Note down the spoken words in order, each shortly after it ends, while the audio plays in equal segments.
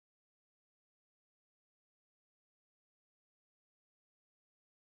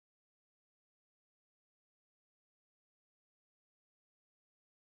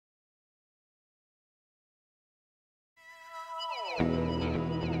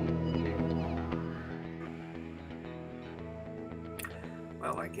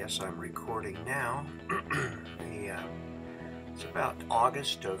Well, I guess I'm recording now. It's about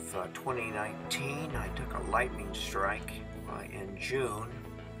August of 2019. I took a lightning strike in June,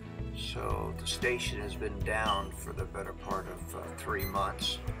 so the station has been down for the better part of 3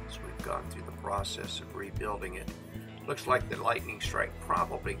 months as we've gone through the process of rebuilding it. Looks like the lightning strike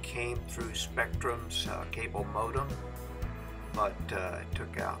probably came through Spectrum's cable modem, but it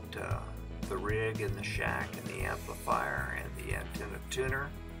took out the rig and the shack and the amplifier and the antenna tuner,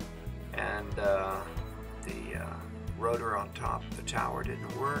 and the rotor on top of the tower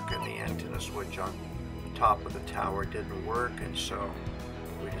didn't work, and the antenna switch on top of the tower didn't work, and so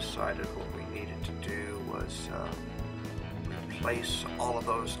we decided what we needed to do was replace all of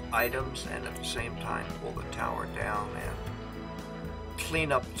those items and at the same time pull the tower down and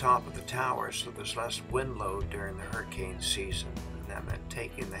clean up the top of the tower so there's less wind load during the hurricane season. And that meant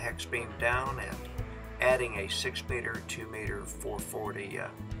taking the Hex Beam down and adding a 6 meter, 2 meter, 440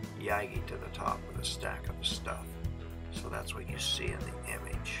 Yagi to the top of the stack of the stuff. So that's what you see in the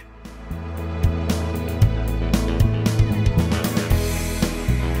image.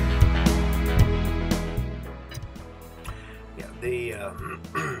 Yeah,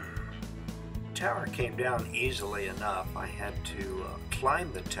 the tower came down easily enough. I had to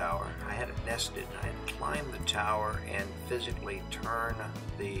climb the tower. I had it nested. I had to climb the tower and physically turn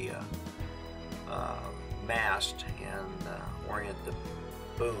the mast and orient the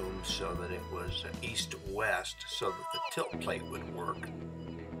boom so that it was east-west so that the tilt plate would work.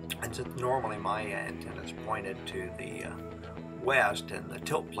 And since normally my antenna is pointed to the west and the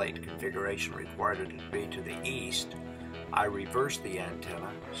tilt plate configuration required it to be to the east, I reversed the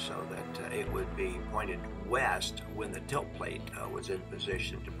antenna so that it would be pointed west when the tilt plate was in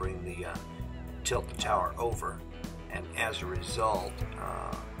position to bring the tilt the tower over, and as a result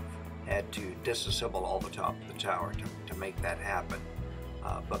had to disassemble all the top of the tower to make that happen.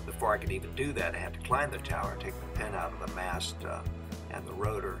 But before I could even do that, I had to climb the tower, take the pin out of the mast and the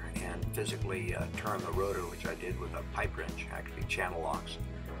rotor, and physically turn the rotor, which I did with a pipe wrench, actually channel locks,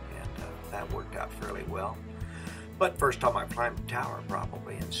 and that worked out fairly well. But first time I climbed the tower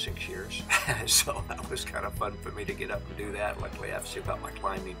probably in 6 years, so that was kind of fun for me to get up and do that. Luckily I've still got my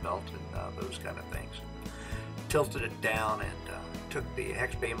climbing belt and those kind of things. Tilted it down and took the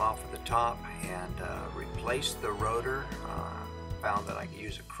Hex Beam off of the top and replaced the rotor. Found that I could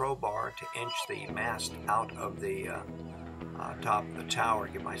use a crowbar to inch the mast out of the top of the tower,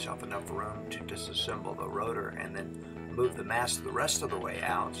 give myself enough room to disassemble the rotor, and then move the mast the rest of the way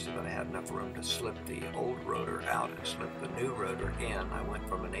out so that I had enough room to slip the old rotor out and slip the new rotor in. I went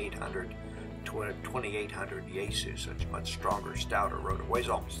from an 800 to a 2800 Yaesu, so it's a much stronger, stouter rotor. Weighs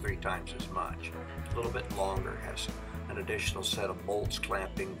almost 3 times as much. A little bit longer, has an additional set of bolts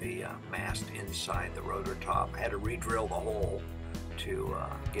clamping the mast inside the rotor top. I had to re-drill the hole to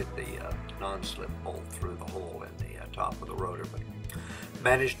get the non-slip bolt through the hole in the top of the rotor, but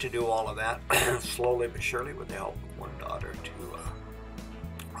managed to do all of that slowly but surely with the help of one daughter to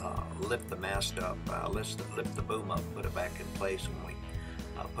lift the mast up, lift the boom up, put it back in place when we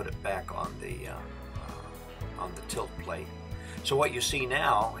put it back on the tilt plate. So what you see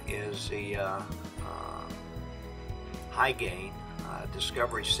now is the high gain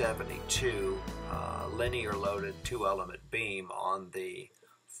Discovery 72 linear loaded 2-element beam on the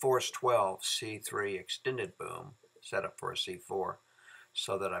Force 12 C3 extended boom set up for a C4,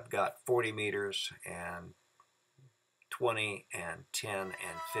 so that I've got 40 meters and 20 and 10 and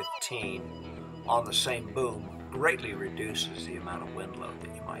 15 on the same boom. Greatly reduces the amount of wind load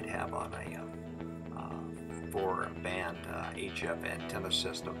that you might have on a 4-band HF antenna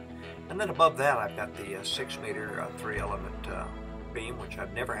system. And then above that I've got the 6 meter 3-element beam, which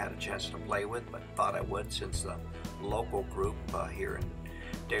I've never had a chance to play with, but thought I would since the local group here in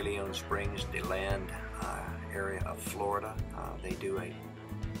De Leon Springs, DeLand area of Florida, they do a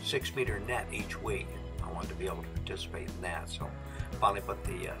 6 meter net each week. I wanted to be able to participate in that, so finally put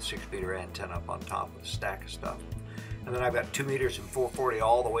the 6 meter antenna up on top of the stack of stuff. And then I've got 2 meters and 440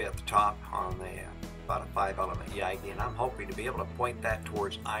 all the way at the top on the about a 5-element Yagi, and I'm hoping to be able to point that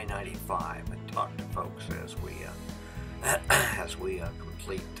towards I-95 and talk to folks as we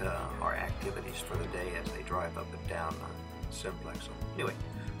complete our activities for the day as they drive up and down Simplex. So anyway,